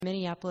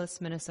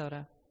Minneapolis,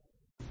 Minnesota.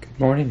 Good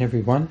morning,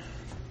 everyone.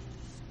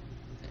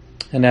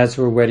 And as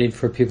we're waiting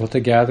for people to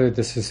gather,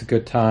 this is a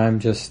good time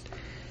just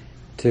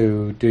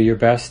to do your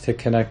best to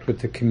connect with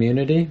the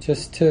community,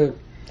 just to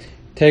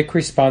take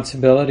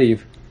responsibility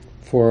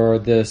for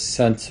this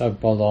sense of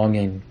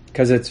belonging.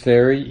 Because it's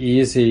very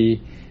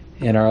easy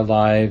in our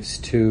lives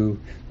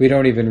we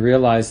don't even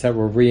realize that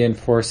we're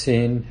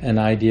reinforcing an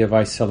idea of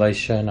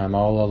isolation. I'm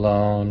all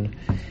alone.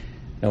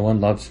 No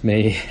one loves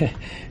me.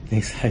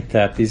 Things like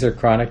that. These are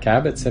chronic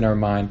habits in our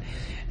mind.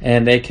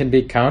 And they can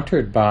be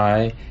countered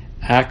by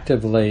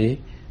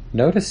actively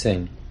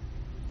noticing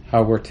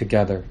how we're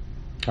together,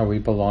 how we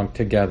belong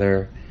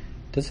together.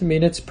 Doesn't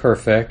mean it's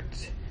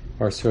perfect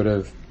or sort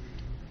of,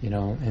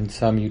 in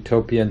some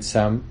utopian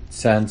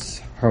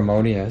sense,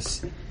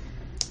 harmonious.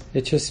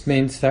 It just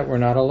means that we're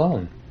not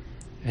alone.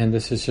 And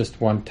this is just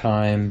one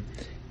time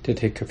to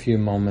take a few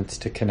moments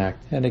to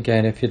connect. And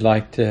again, if you'd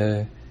like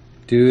to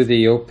do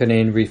the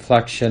opening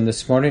reflection,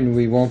 this morning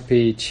we won't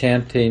be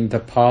chanting the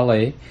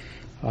Pali.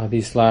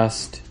 These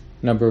last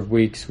number of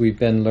weeks we've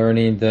been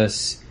learning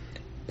this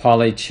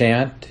Pali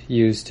chant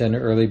used in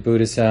early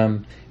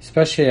Buddhism,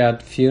 especially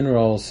at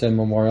funerals and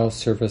memorial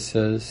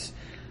services.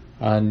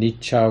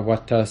 Nicca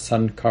vata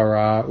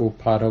sankara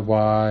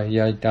upadawa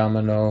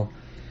yadamano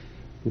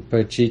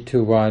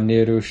upajituwa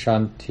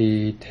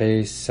nirushanti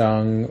te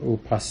sang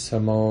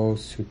upasamo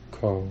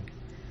sukho.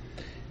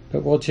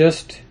 But we'll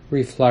just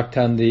reflect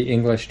on the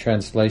English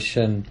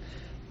translation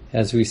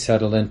as we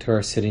settle into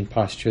our sitting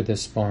posture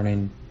this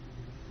morning.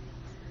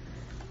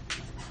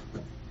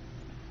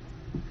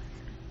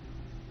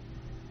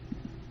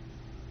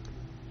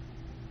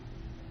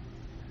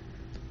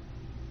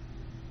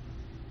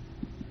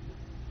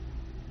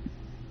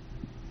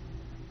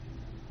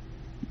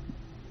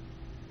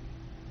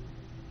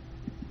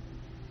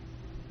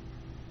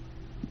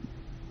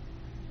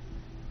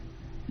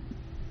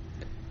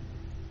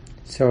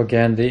 So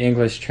again, the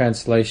English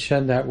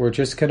translation that we're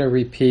just going to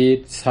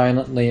repeat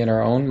silently in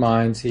our own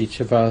minds, each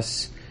of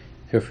us.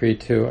 Feel free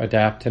to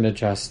adapt and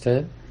adjust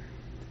it.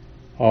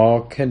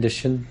 All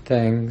conditioned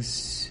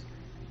things,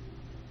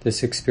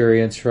 this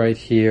experience right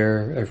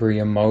here, every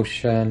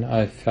emotion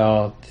I've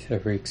felt,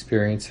 every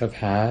experience I've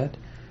had,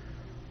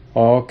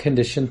 all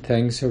conditioned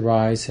things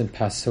arise and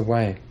pass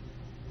away.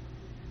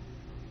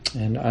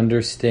 And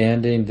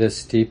understanding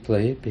this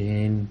deeply,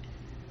 being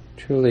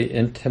truly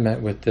intimate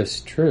with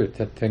this truth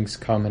that things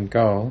come and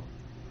go,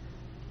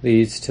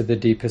 leads to the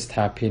deepest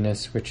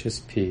happiness, which is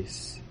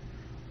peace.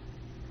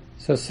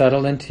 So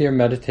settle into your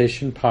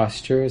meditation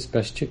posture as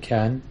best you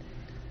can,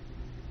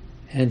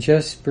 and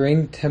just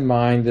bring to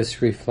mind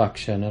this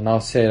reflection, and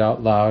I'll say it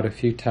out loud a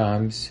few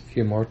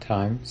more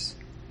times.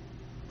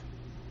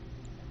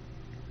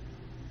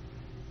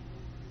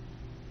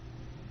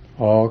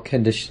 All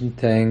conditioned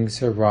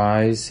things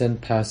arise and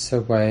pass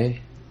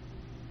away.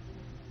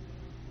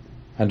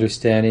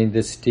 Understanding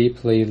this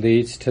deeply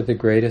leads to the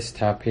greatest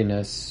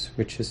happiness,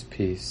 which is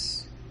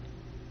peace.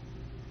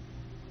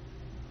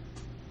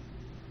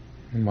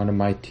 And one of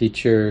my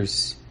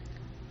teachers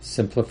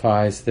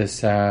simplifies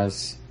this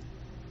as,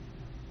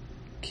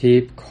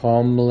 keep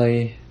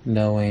calmly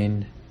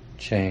knowing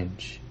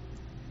change.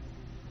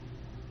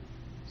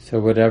 So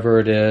whatever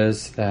it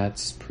is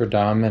that's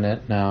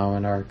predominant now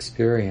in our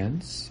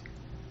experience,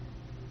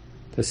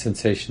 the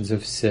sensations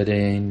of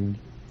sitting,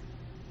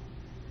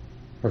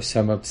 or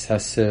some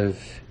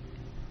obsessive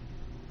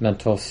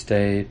mental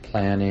state,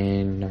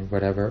 planning, or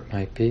whatever it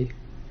might be.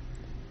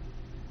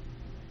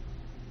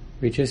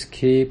 We just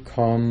keep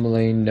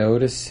calmly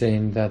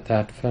noticing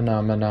that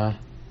phenomena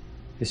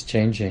is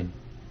changing,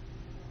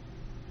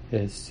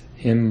 is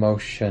in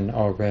motion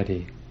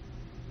already.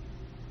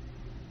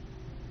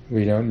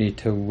 We don't need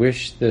to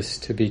wish this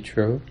to be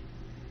true.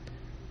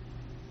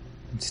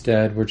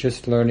 Instead, we're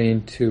just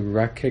learning to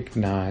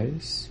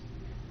recognize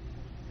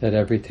that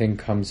everything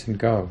comes and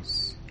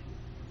goes.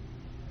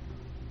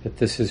 That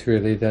this is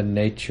really the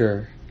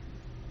nature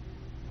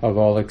of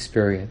all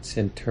experience,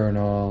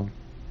 internal,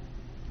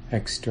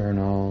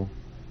 external,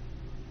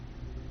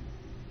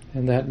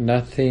 and that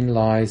nothing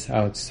lies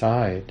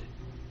outside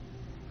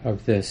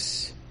of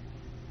this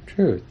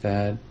truth,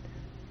 that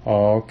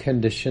all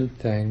conditioned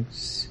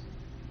things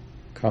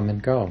come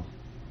and go.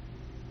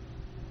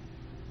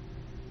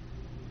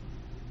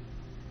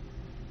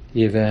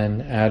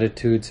 Even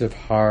attitudes of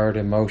heart,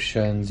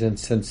 emotions, and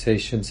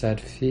sensations that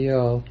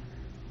feel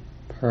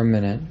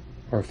permanent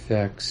or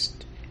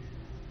fixed.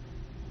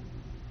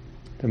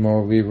 The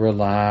more we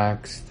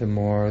relax, the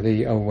more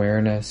the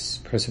awareness,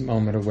 present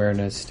moment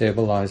awareness,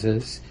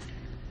 stabilizes,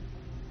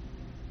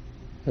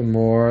 the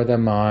more the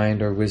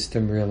mind or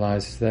wisdom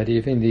realizes that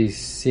even these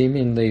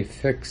seemingly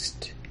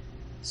fixed,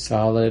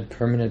 solid,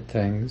 permanent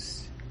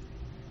things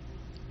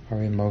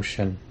are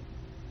emotion.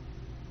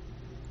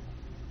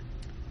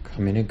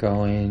 Coming and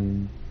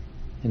going,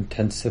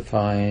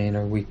 intensifying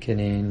or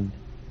weakening.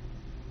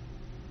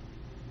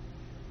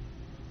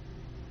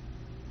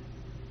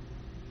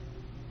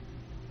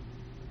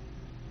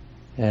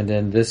 And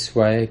in this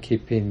way,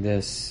 keeping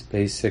this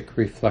basic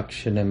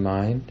reflection in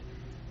mind,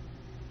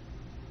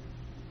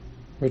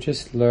 We're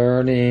just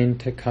learning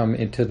to come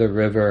into the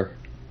river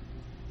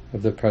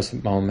of the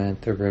present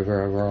moment, the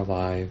river of our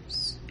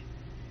lives.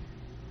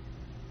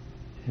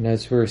 And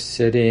as we're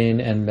sitting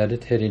and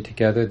meditating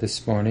together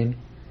this morning,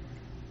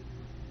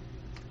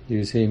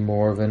 using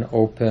more of an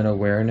open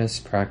awareness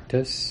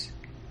practice,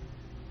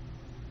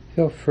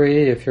 feel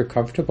free, if you're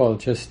comfortable,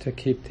 just to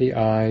keep the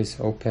eyes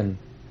open.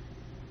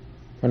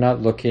 We're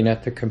not looking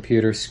at the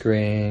computer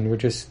screen, we're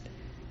just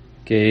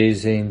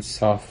gazing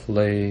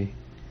softly,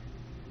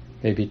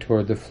 maybe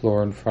toward the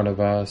floor in front of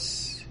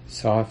us,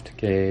 soft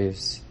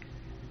gaze.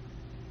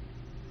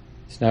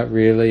 It's not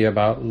really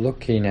about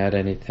looking at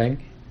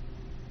anything.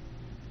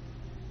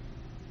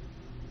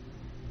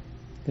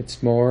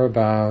 It's more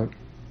about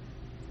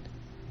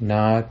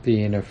not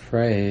being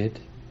afraid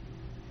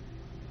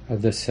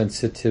of the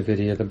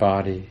sensitivity of the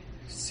body,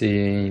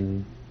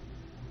 seeing,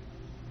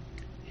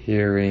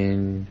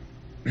 hearing,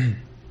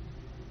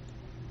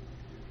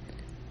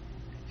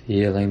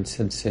 feeling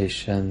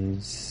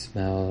sensations,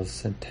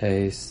 smells and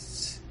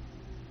tastes.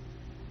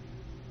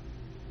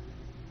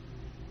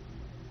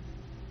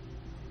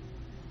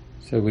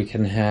 So we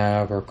can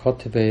have or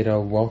cultivate a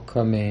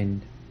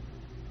welcoming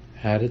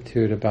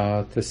attitude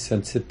about the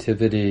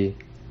sensitivity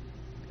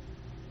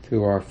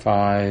through our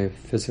 5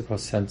 physical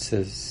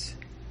senses,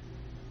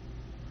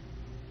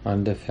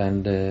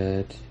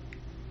 undefended,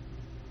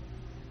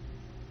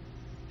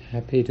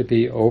 happy to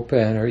be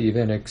open or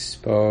even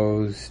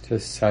exposed to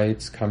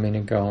sights coming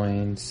and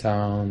going,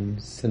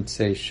 sounds,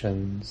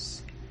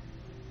 sensations,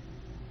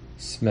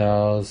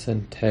 smells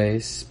and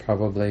tastes,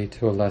 probably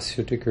to a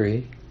lesser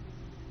degree.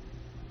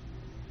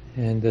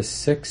 And the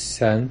 6th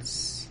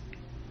sense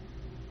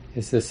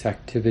is this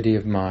activity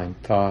of mind,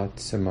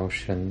 thoughts,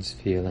 emotions,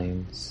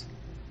 feelings,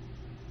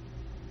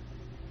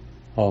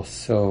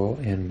 also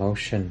in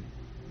motion.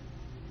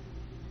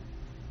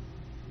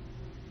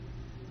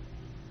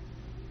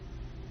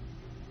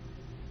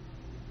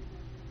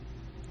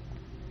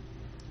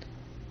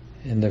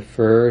 And the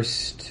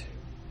first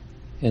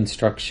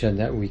instruction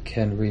that we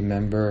can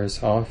remember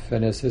as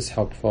often as is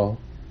helpful,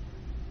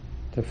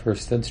 the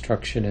first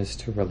instruction is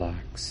to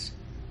relax.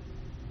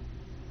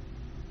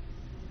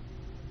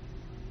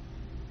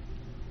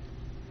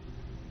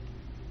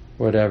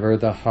 Whatever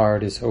the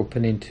heart is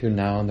opening to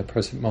now in the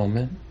present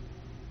moment,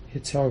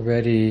 it's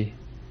already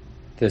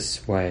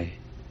this way,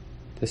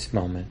 this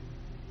moment.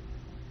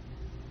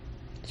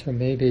 So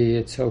maybe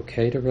it's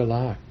okay to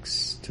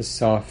relax, to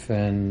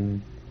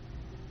soften.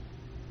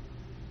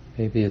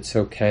 Maybe it's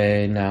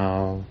okay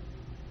now,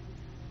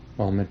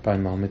 moment by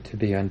moment, to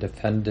be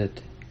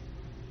undefended.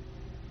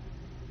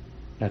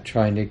 Not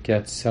trying to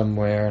get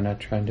somewhere,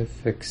 not trying to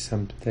fix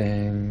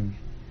something.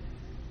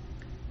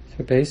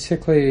 So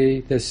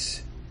basically,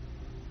 this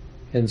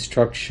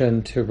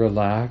instruction to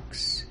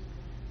relax,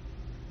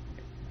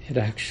 it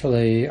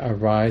actually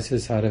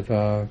arises out of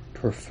a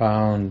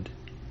profound,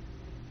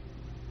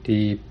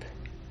 deep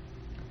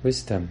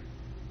wisdom.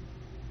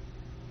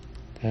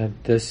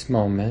 That this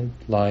moment,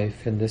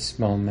 life in this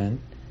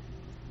moment,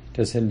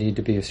 doesn't need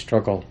to be a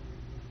struggle.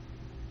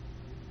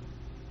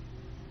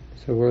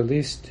 So we're at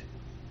least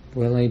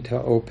willing to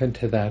open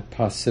to that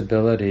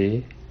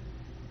possibility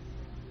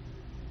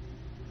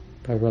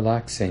by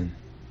relaxing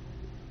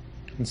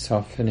and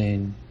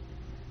softening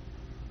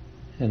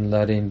and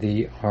letting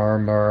the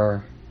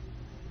armor,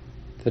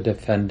 the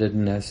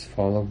defendedness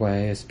fall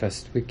away as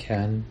best we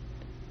can.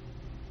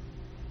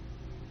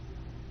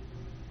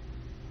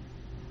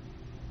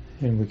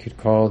 And we could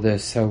call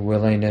this a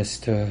willingness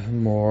to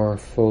more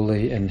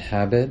fully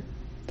inhabit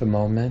the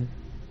moment,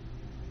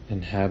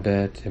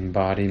 inhabit,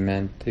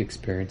 embodiment, the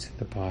experience of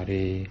the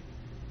body.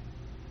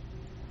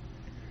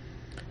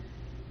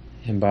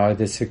 And by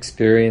this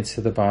experience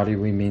of the body,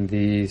 we mean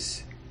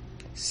these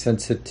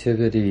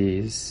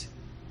sensitivities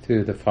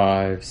through the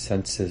 5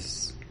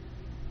 senses.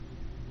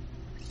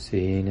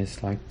 Seeing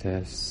is like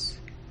this,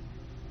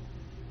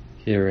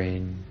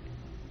 hearing,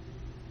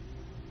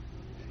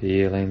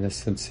 feeling the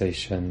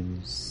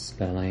sensations,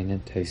 smelling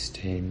and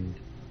tasting.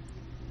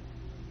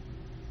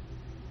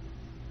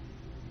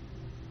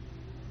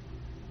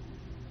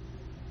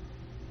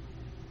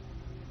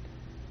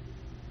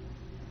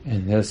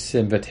 And this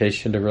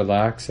invitation to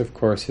relax, of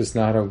course, is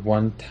not a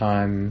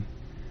one-time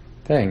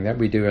thing that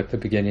we do at the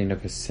beginning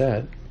of a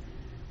set,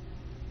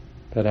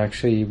 but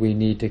actually we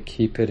need to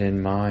keep it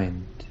in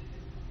mind,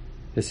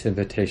 this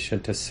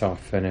invitation to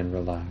soften and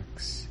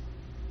relax.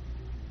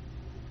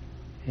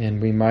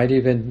 And we might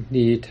even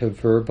need to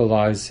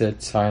verbalize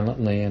it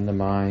silently in the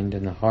mind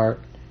and the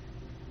heart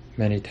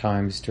many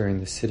times during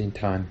the sitting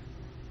time.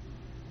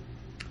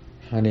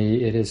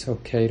 Honey, it is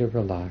okay to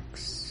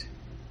relax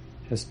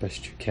as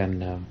best you can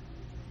now.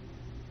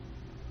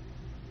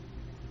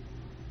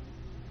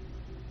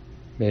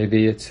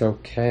 Maybe it's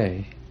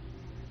okay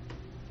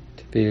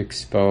to be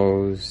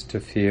exposed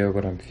to feel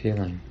what I'm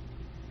feeling.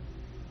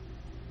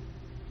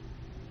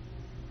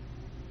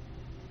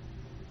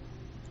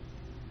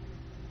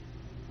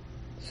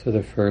 So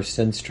the first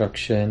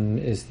instruction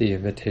is the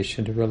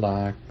invitation to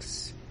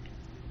relax.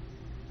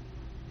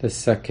 The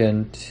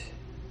second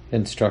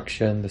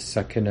instruction, the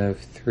second of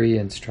 3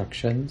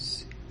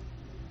 instructions,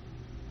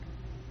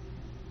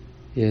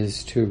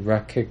 is to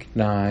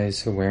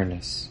recognize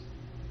awareness.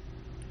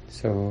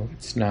 So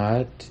it's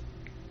not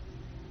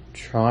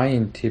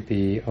trying to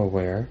be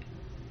aware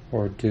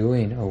or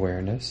doing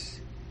awareness.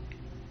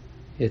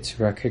 It's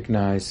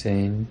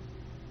recognizing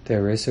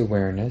there is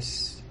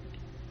awareness.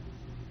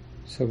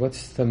 So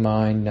what's the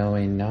mind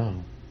knowing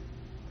now?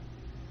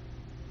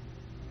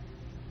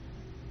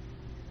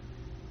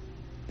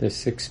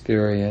 This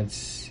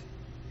experience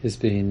is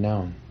being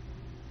known.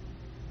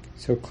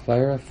 So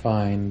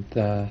clarifying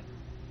the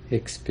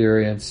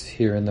experience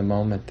here in the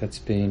moment that's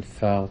being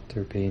felt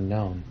or being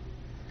known.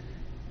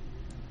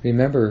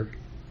 Remember,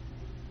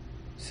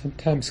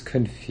 sometimes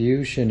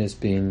confusion is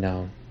being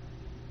known.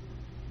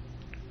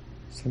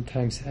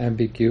 Sometimes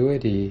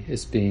ambiguity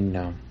is being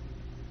known.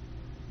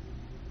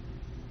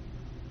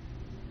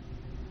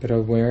 But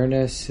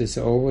awareness is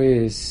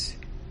always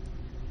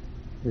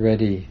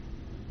ready,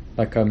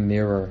 like a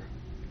mirror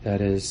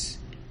that is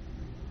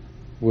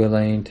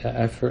willing to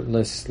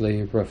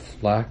effortlessly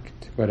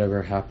reflect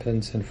whatever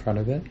happens in front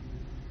of it.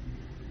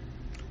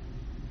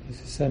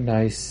 This is a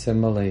nice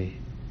simile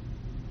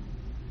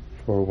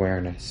for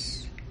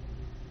awareness.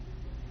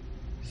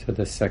 So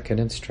the second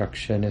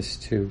instruction is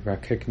to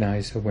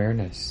recognize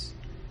awareness.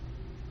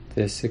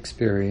 This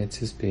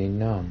experience is being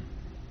known.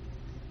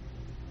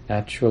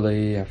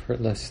 Naturally,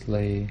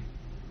 effortlessly.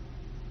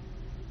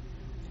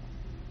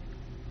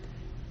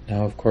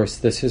 Now, of course,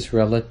 this is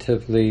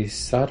relatively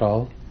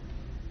subtle,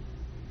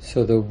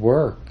 so the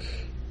work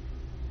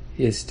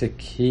is to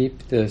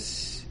keep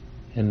this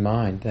in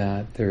mind,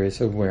 that there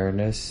is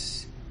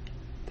awareness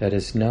that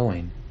is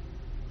knowing,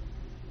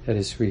 that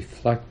is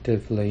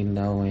reflectively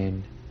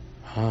knowing,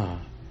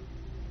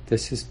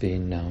 this is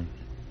being known.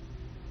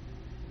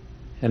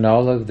 And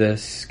all of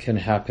this can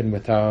happen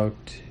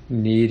without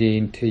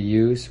needing to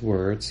use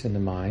words in the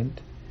mind.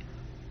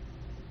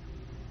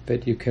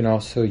 But you can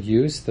also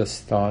use this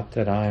thought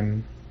that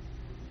I'm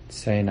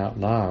saying out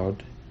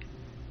loud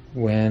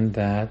when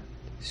that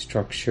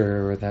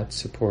structure or that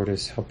support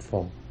is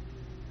helpful.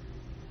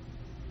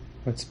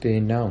 What's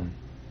being known?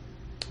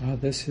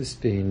 This is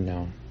being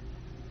known.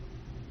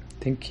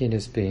 Thinking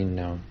is being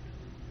known.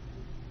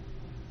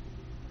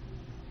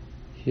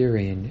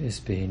 Hearing is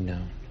being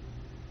known.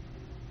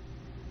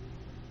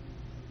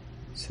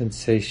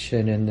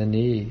 Sensation in the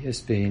knee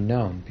is being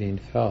known, being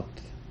felt.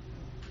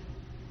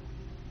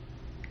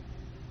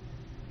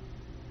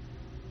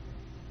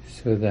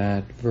 So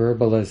that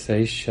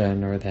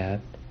verbalization or that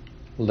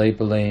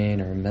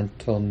labeling or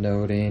mental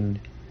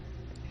noting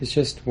is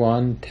just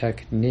one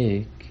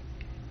technique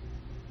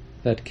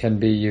that can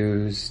be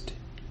used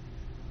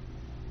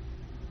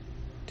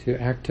to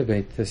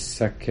activate this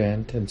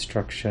second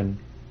instruction,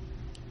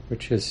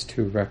 which is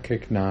to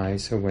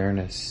recognize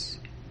awareness,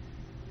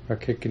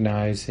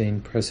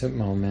 recognizing present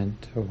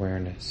moment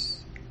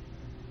awareness.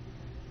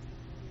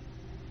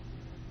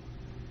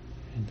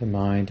 And the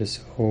mind is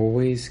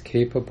always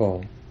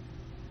capable.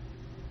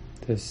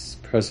 This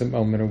present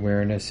moment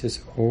awareness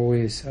is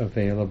always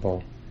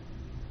available.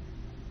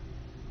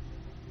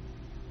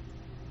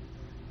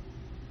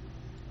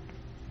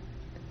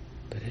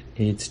 But it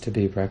needs to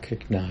be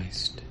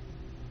recognized.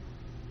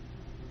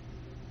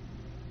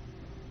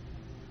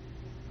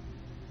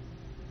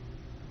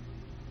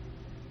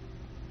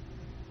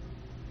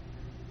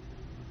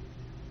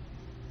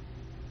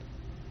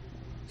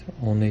 So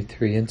only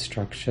 3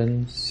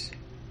 instructions.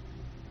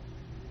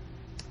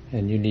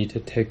 And you need to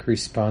take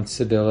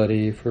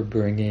responsibility for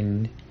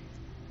bringing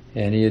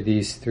any of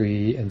these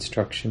 3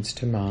 instructions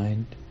to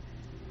mind.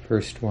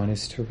 First one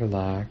is to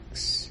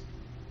relax,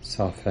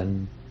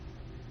 soften.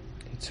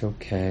 It's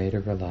okay to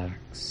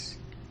relax.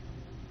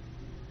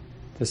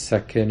 The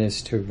second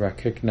is to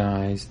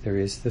recognize there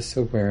is this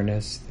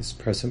awareness, this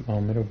present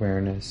moment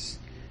awareness,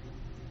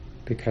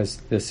 because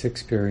this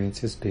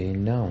experience is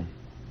being known.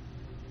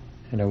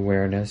 And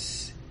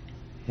awareness,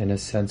 in a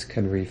sense,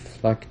 can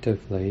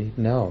reflectively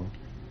know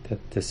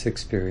that this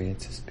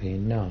experience is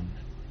being known.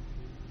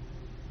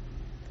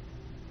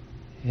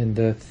 And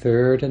the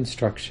third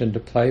instruction to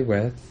play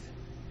with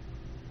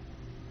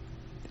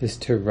is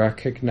to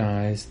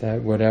recognize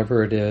that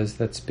whatever it is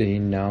that's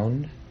being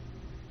known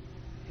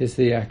is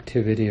the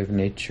activity of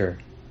nature.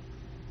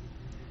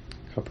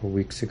 A couple of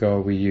weeks ago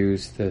we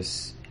used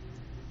this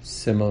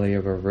simile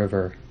of a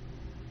river.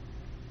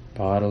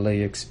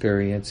 Bodily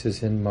experience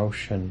is in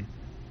motion.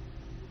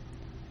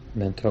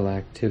 Mental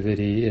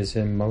activity is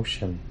in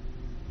motion.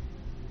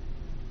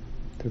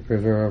 The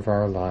river of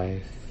our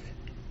life.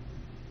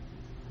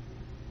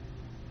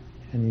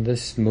 And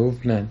this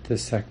movement,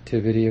 this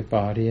activity of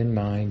body and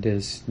mind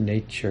is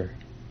nature,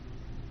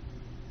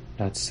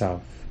 not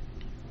self,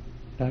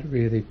 not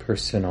really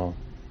personal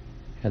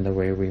in the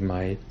way we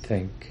might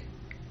think.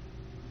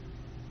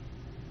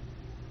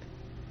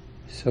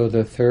 So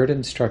the third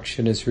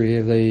instruction is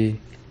really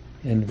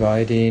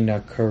inviting a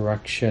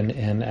correction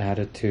in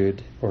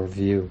attitude or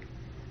view.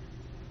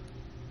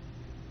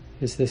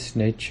 Is this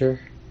nature?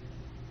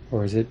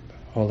 Or is it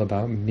all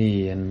about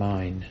me and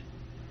mine?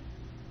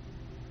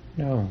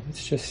 No,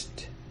 it's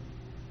just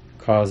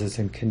causes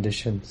and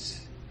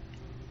conditions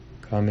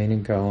coming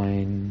and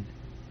going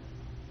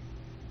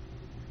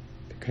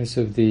because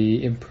of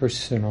the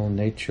impersonal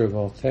nature of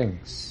all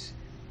things.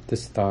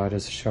 This thought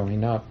is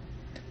showing up,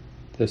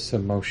 this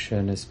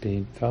emotion is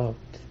being felt,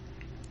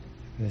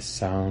 this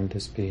sound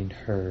is being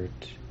heard.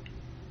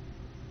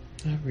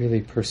 Not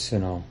really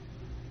personal.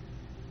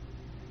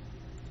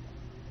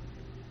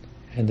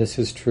 And this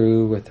is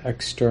true with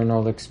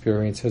external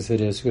experience as it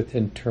is with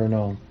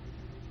internal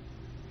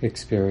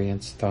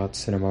experience,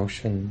 thoughts and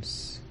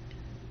emotions.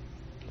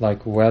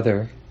 Like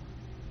weather,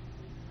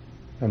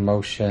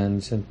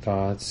 emotions and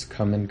thoughts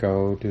come and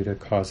go due to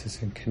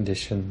causes and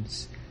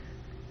conditions,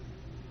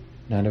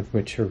 none of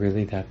which are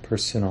really that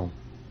personal.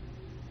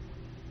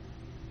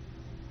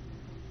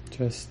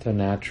 Just a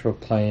natural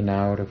playing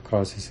out of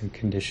causes and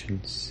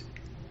conditions.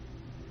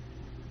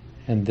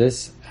 And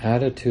this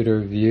attitude or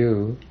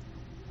view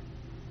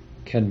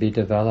can be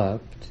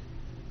developed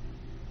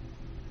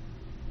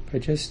by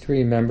just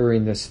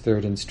remembering this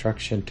third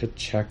instruction to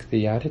check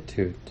the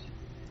attitude.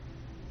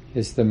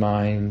 Is the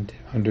mind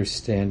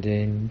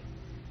understanding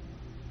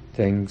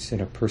things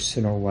in a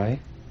personal way,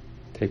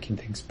 taking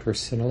things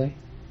personally?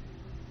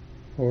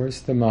 Or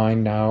is the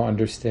mind now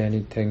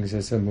understanding things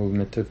as a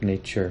movement of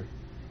nature?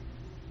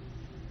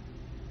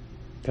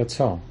 That's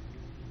all.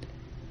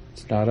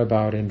 It's not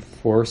about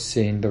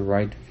enforcing the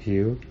right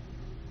view.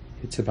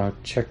 It's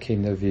about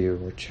checking the view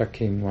or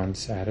checking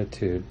one's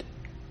attitude.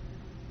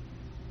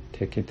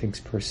 Taking things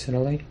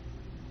personally,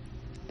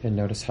 then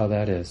notice how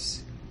that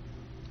is.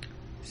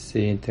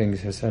 Seeing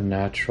things as a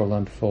natural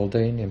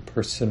unfolding,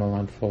 impersonal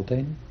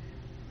unfolding,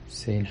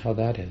 seeing how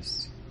that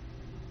is.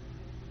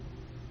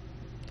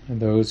 And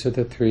those are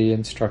the three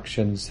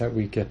instructions that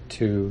we get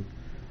to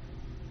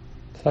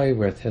play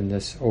with in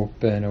this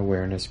open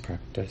awareness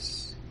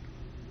practice.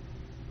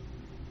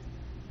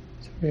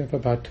 We have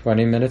about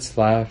 20 minutes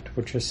left.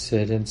 We'll just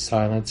sit in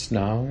silence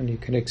now, and you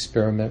can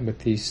experiment with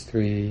these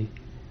three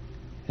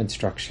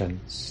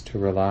instructions to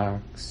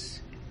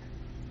relax,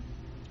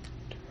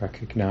 to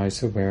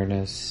recognize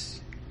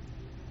awareness,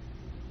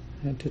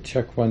 and to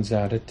check one's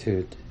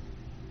attitude,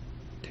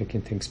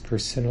 taking things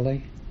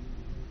personally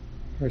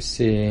or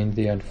seeing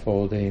the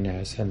unfolding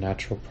as a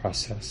natural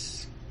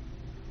process.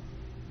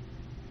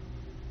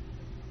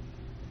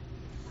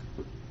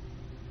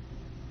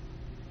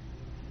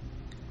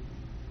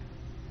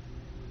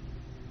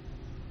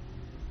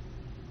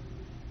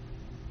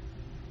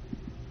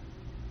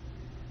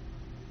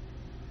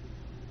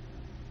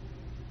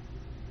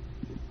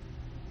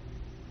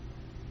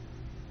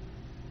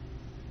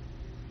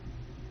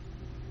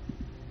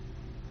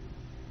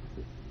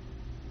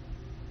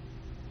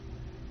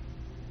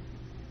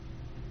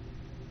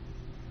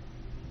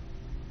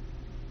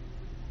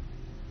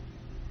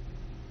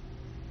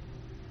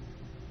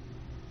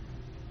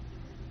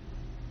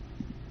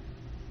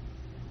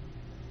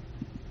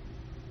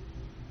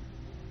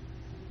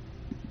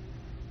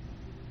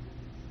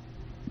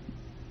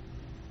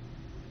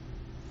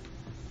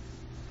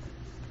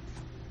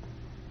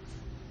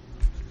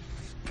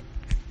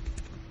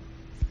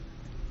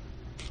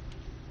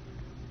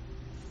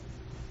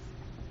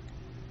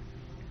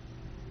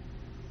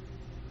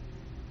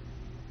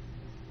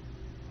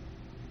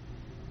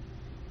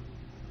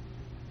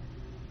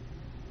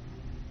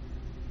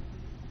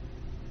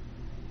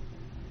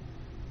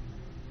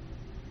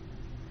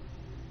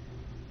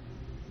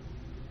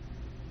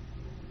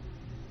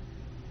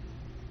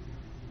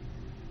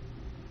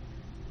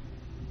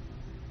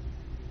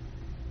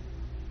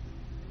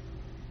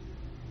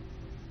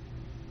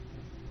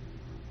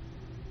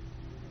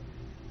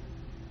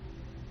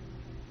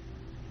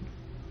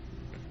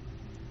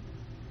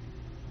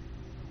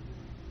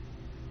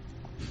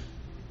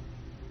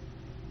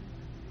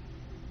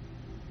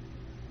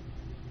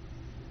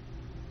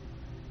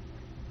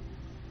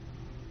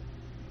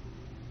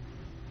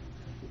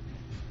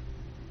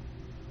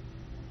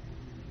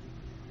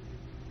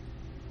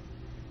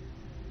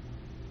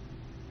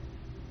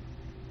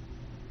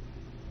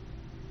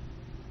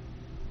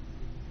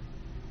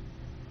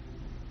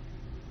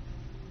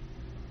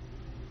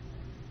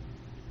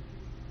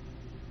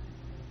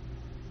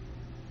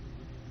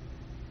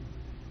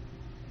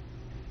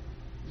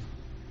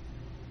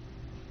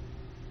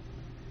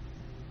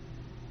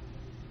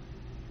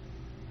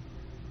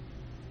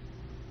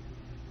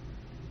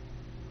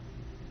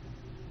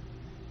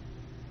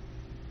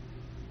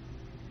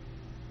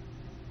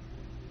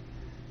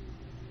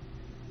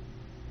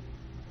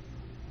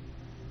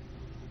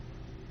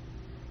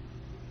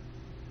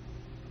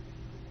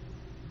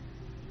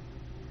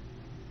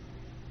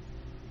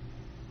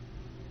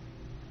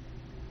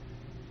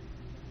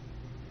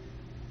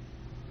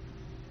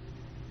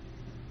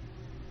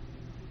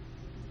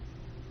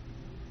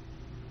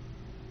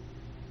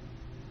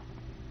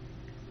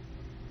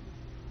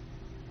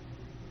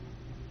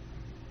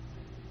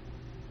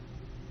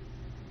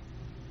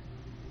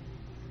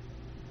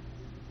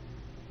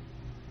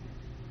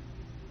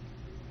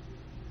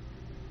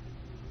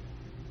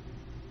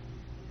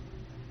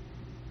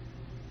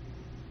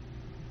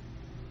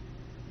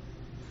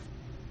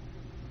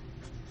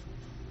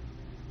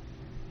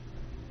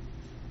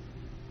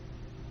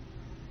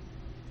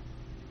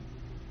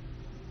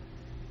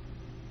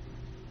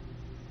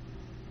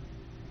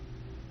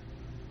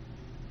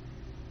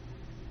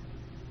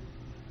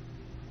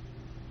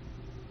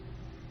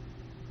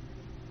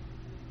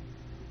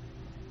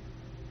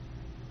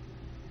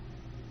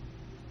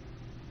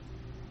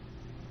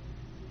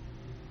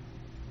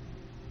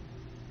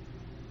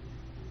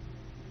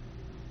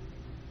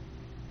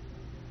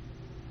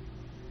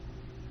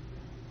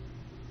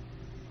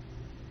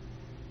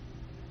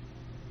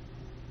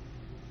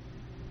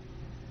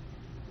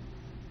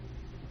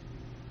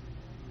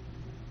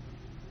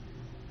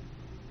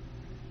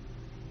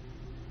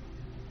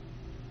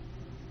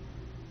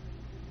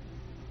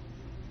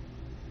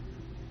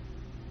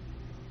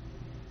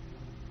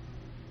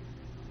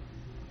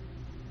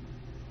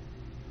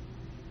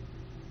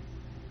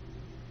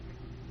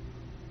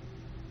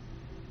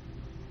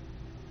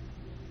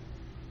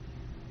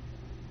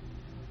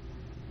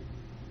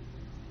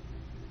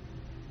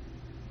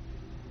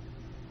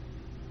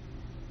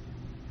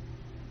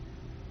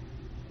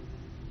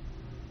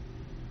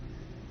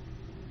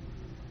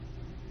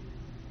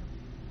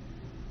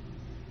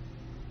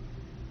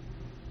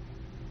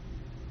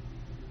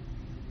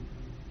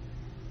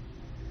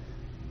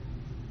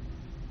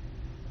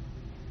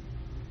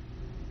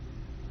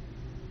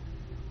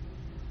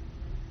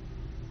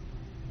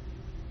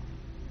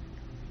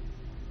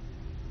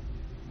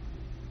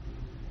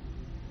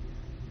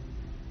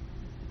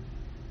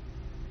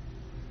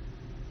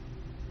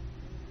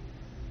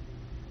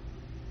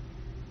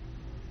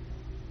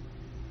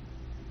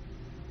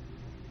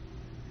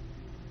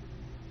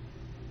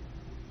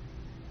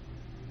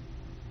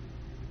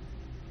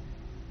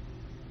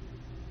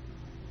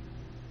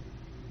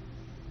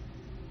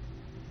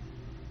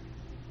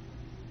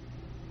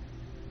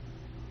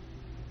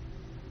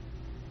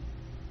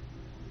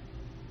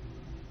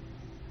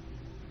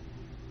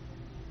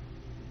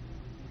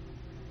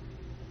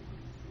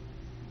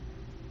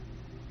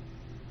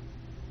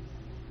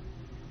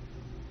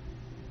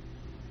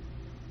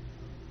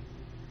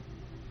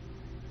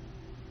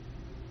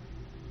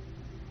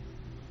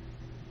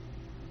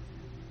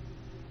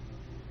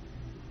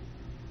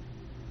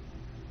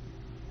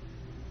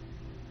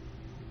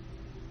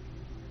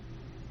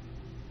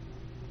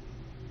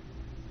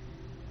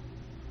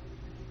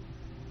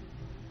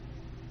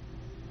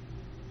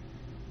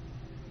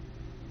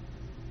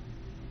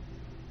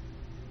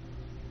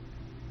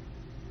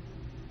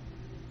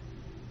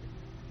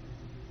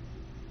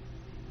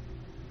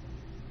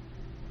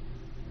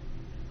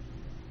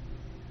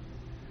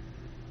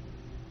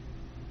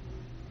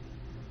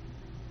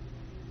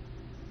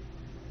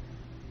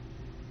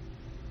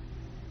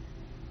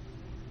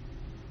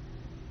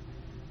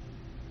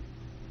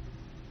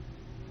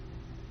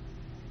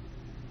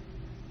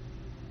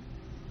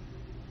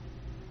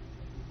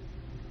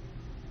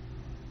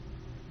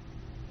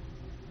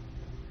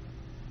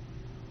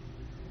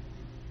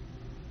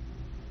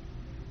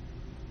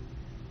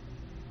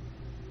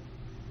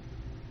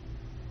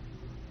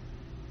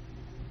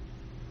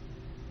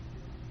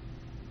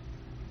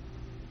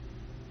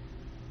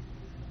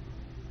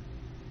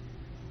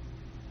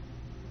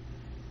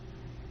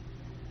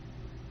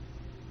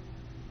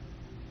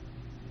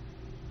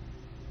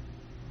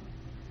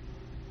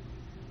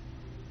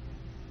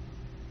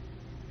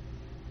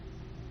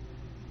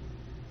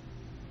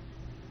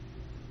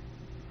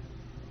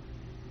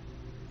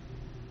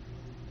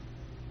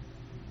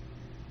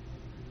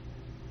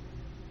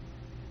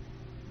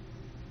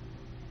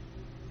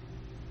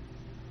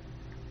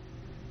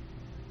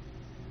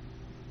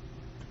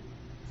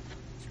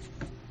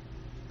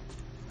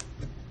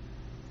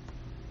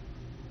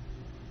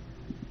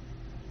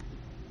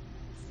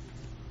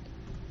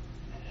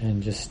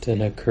 And just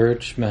an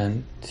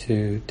encouragement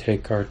to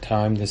take our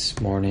time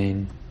this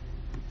morning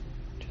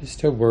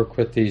just to work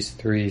with these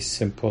 3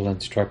 simple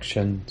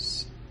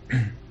instructions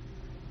to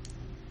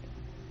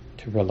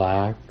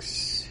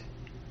relax,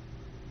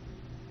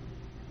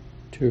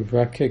 to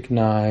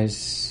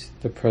recognize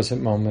the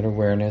present moment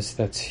awareness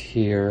that's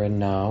here and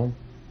now,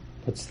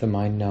 what's the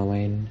mind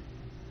knowing,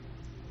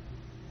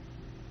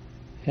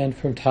 and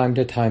from time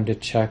to time to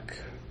check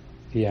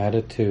the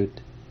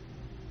attitude.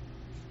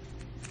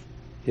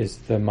 Is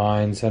the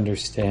mind's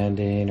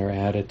understanding or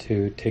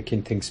attitude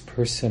taking things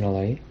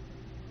personally?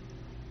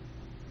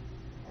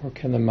 Or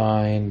can the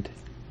mind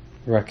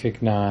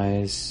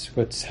recognize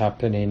what's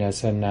happening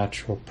as a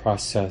natural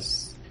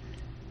process,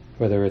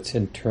 whether it's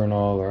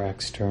internal or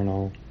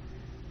external,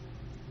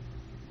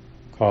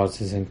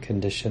 causes and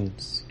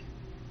conditions?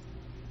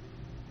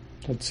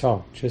 That's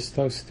all, just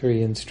those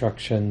 3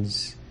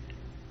 instructions.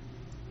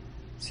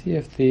 See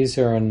if these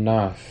are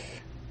enough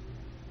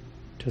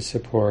to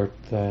support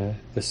the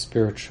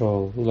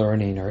spiritual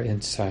learning or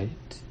insight.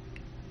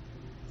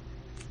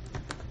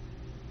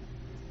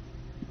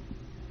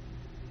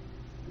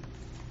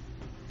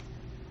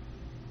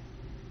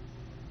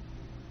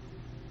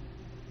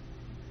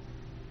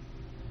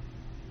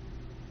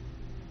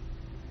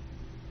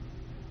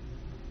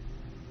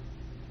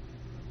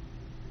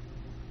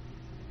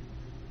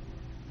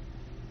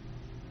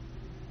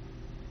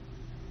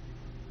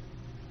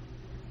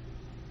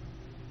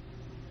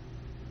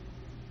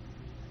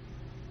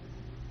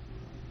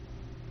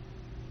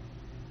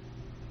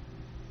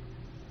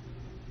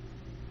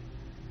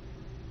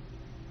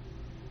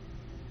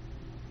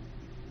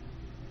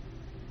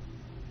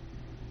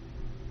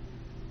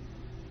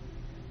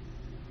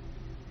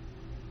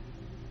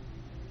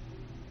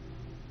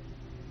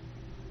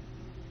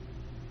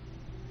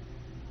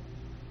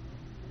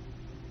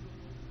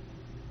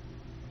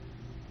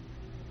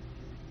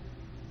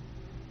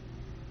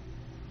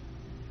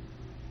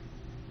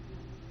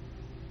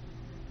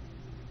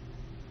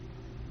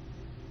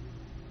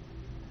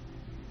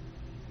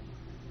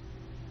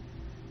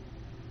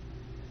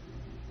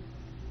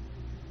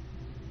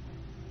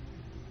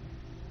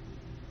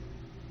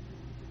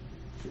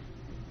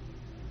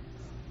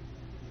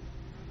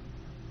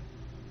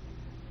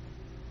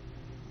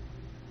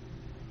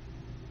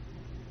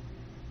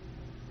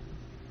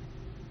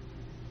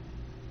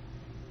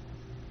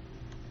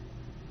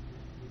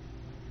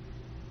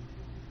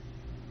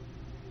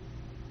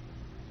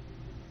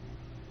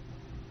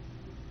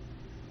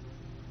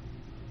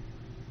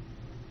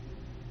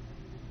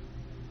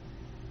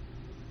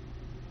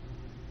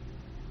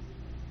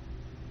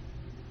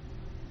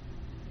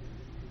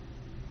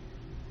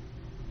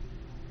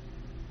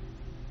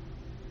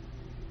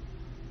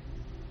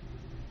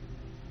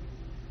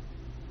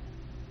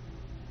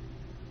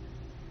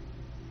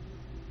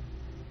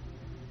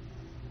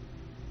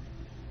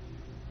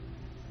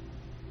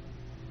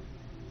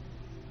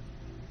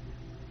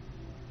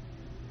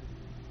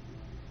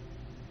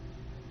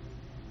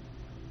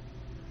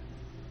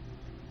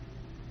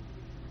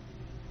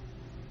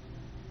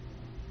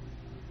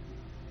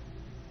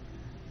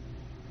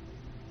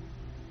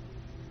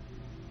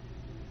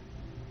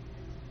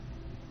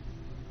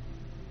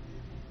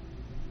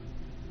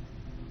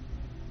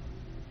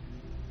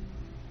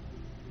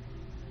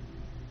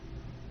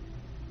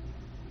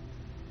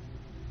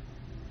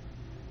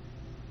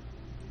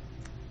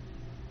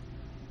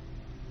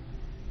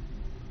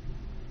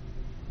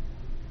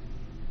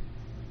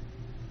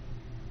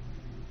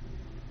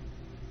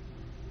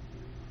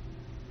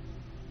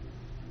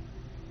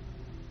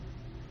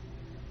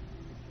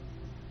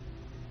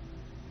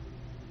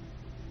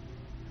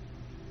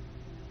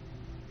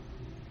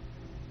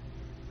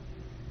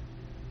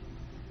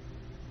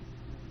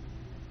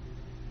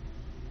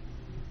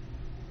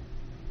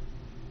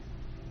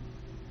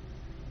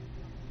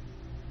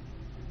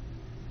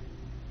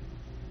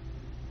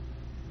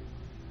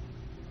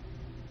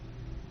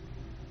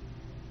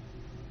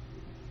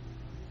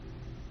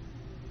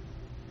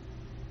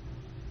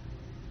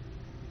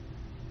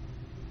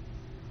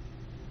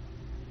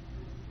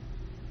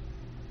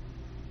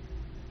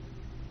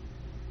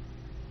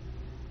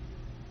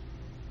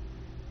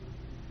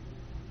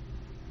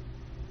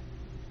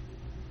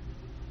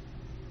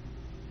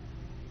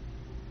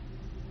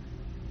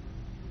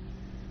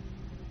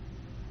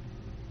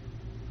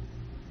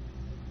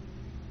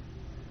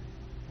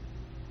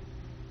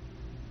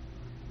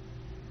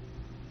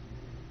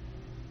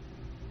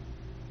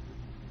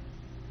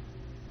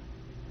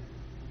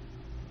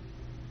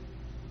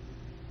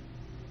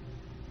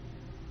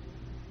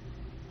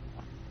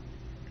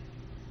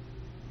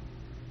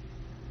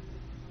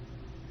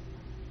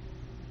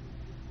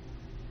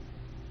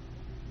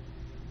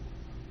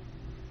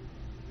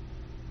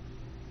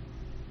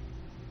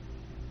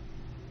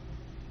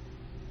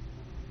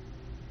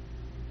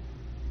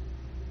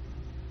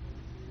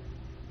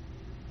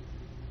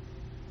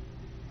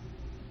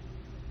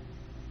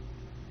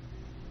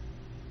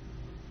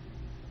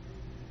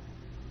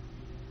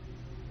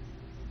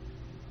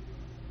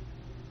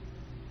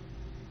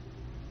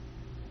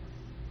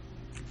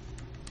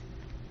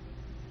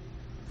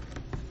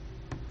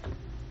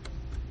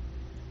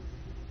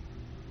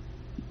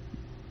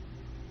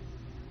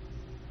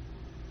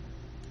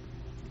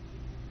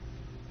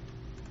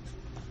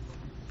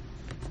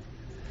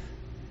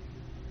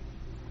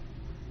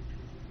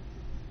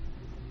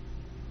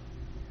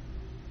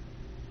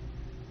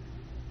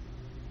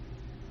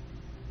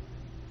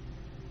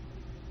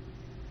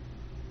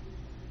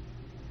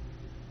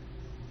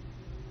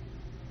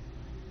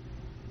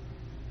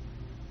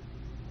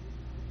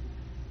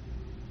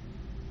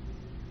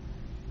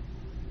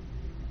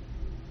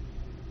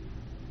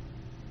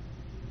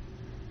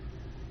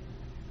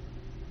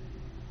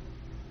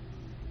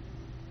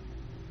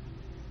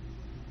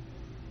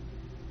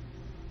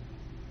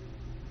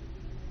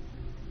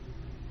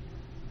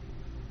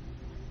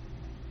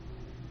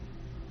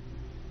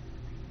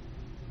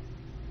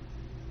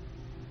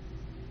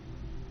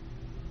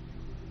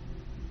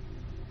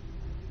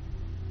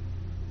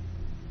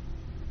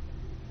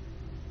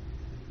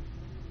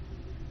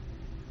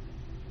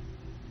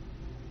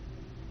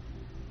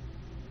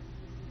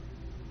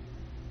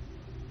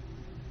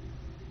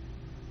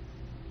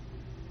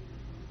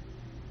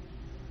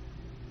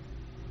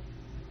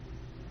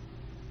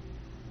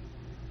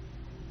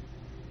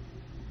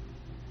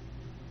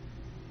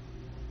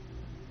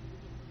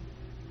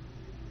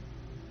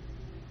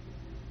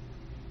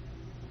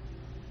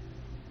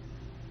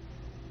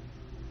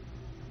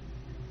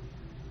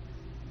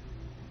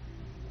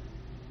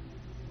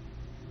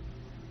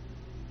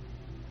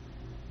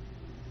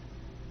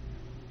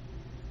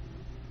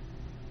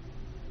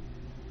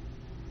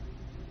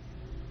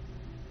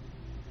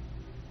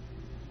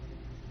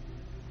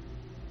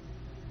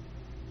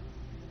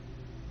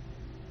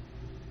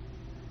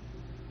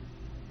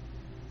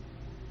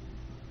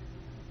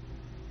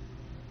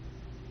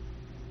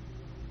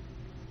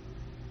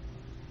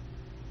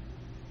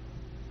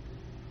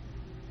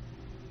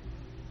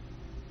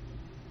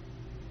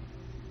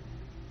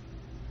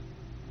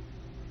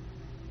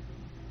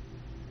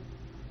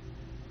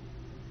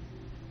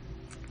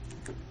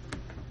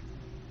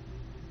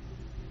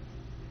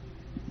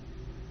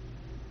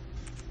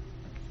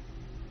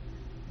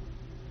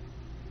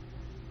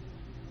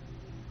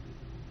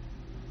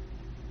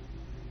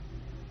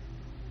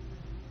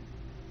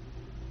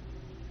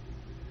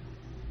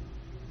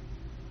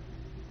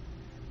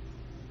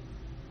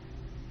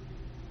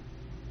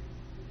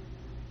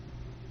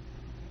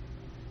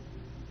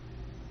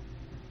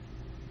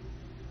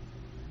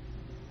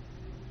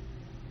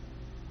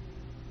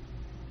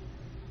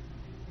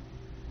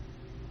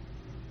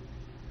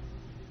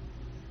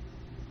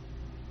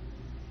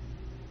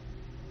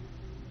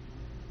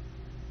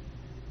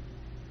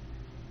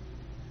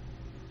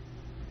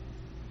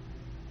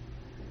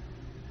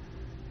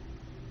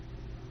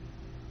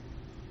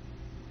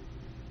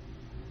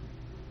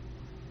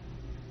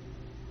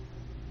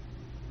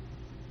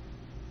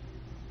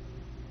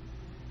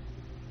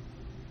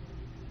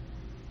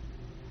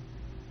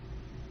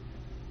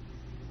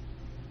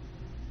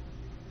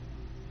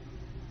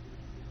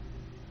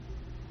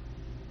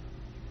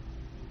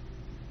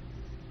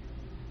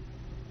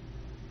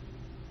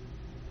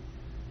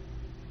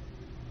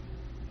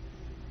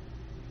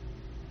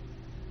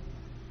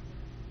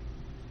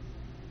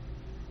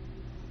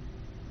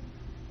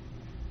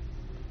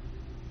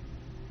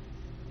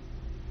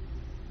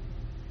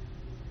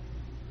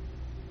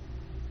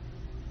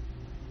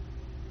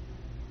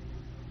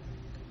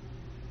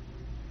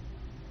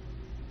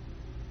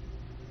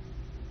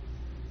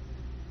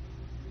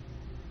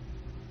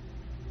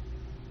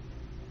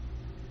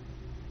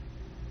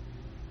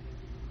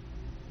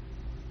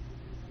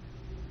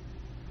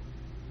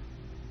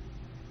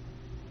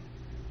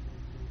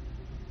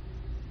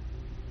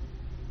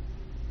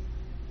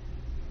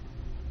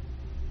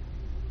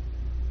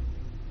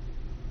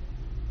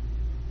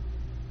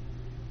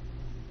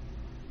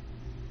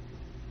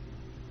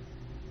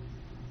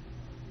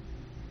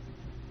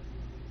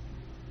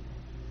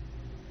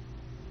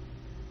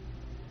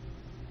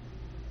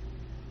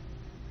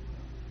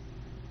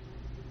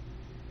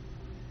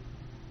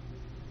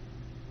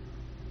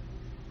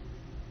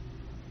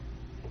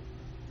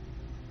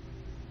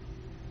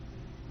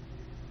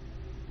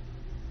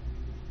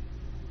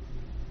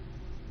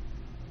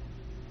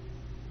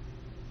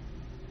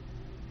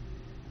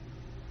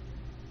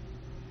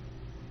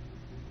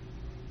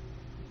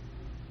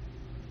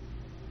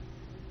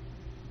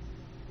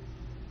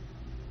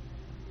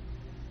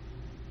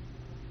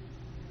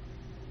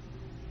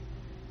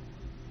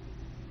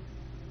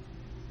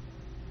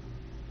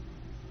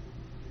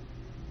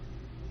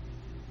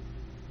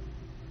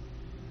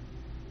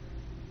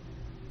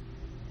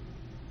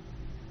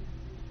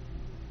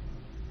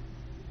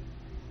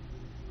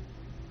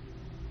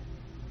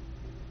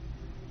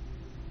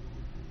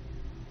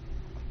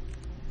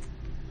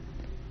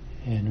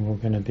 And we're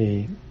going to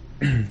be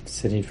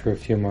sitting for a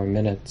few more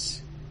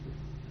minutes,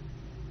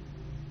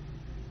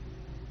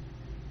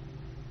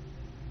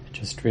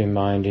 just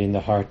reminding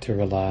the heart to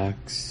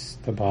relax,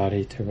 the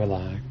body to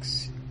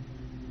relax,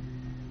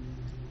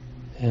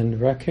 and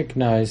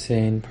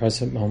recognizing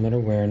present moment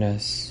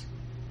awareness.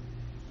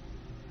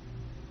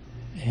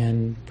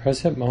 And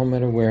present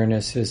moment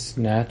awareness is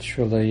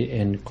naturally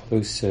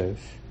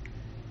inclusive,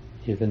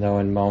 even though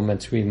in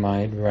moments we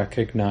might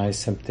recognize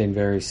something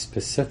very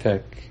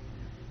specific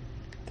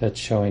that's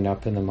showing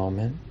up in the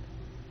moment.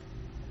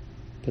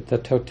 But the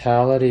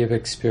totality of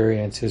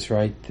experience is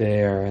right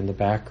there in the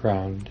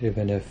background,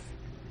 even if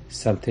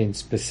something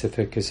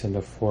specific is in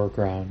the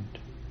foreground.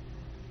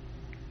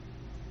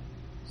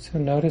 So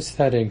notice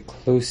that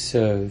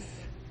inclusive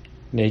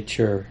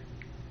nature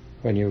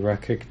when you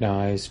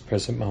recognize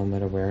present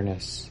moment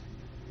awareness.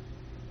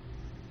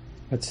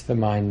 What's the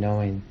mind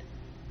knowing?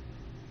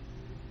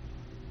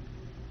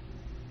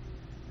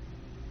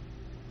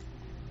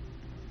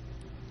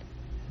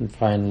 And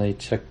finally,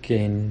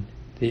 checking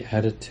the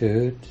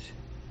attitude.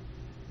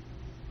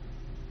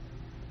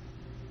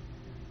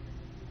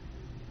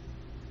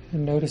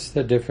 And notice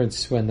the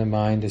difference when the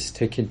mind is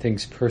taking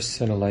things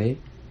personally,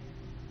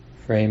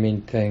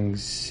 framing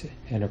things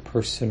in a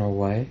personal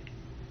way.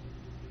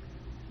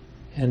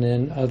 And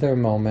in other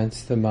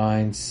moments, the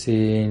mind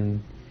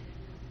seeing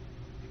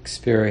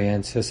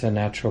experience as a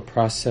natural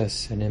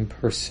process, an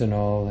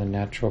impersonal and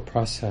natural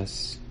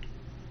process,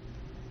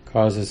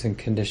 causes and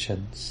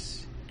conditions.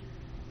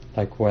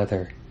 Like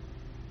weather,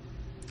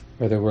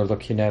 whether we're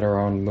looking at our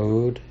own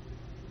mood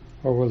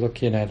or we're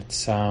looking at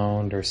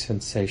sound or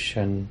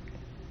sensation.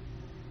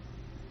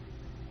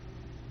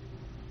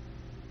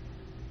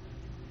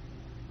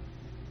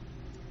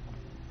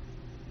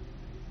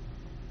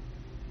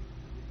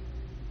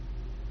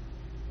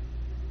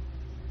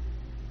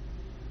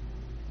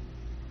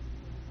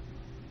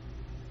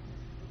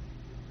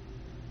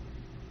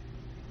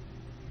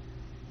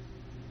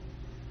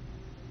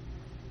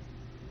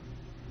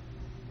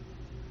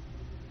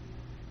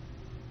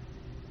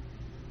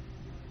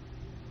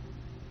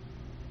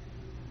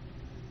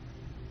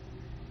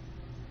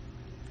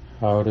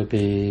 How to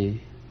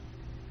be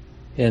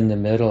in the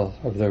middle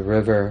of the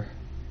river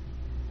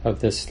of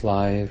this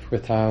life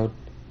without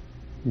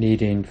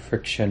needing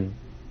friction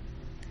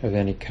of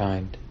any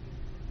kind.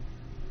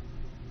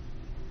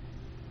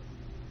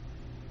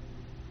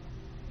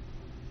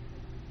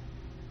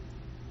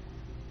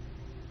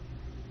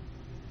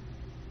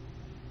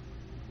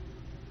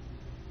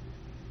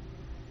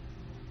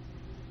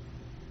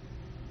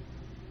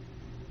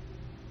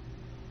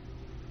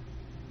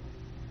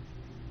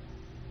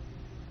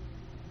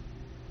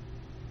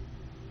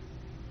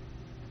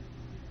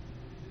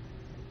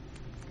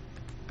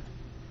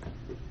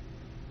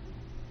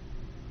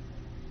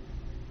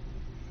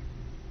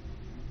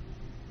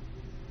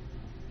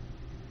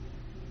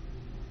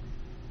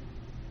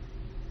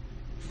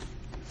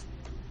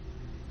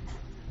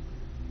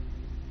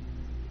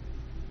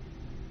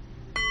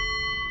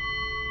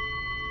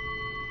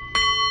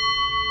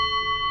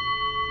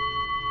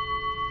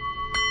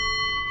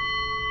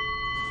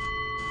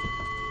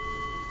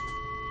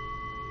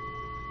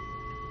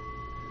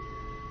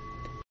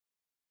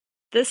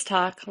 This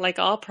talk, like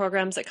all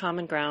programs at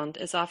Common Ground,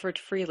 is offered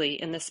freely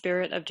in the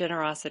spirit of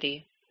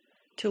generosity.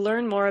 To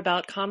learn more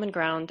about Common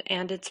Ground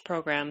and its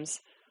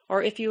programs,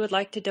 or if you would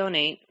like to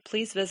donate,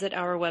 please visit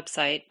our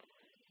website,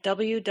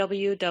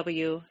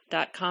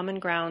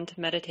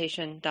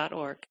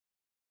 www.commongroundmeditation.org.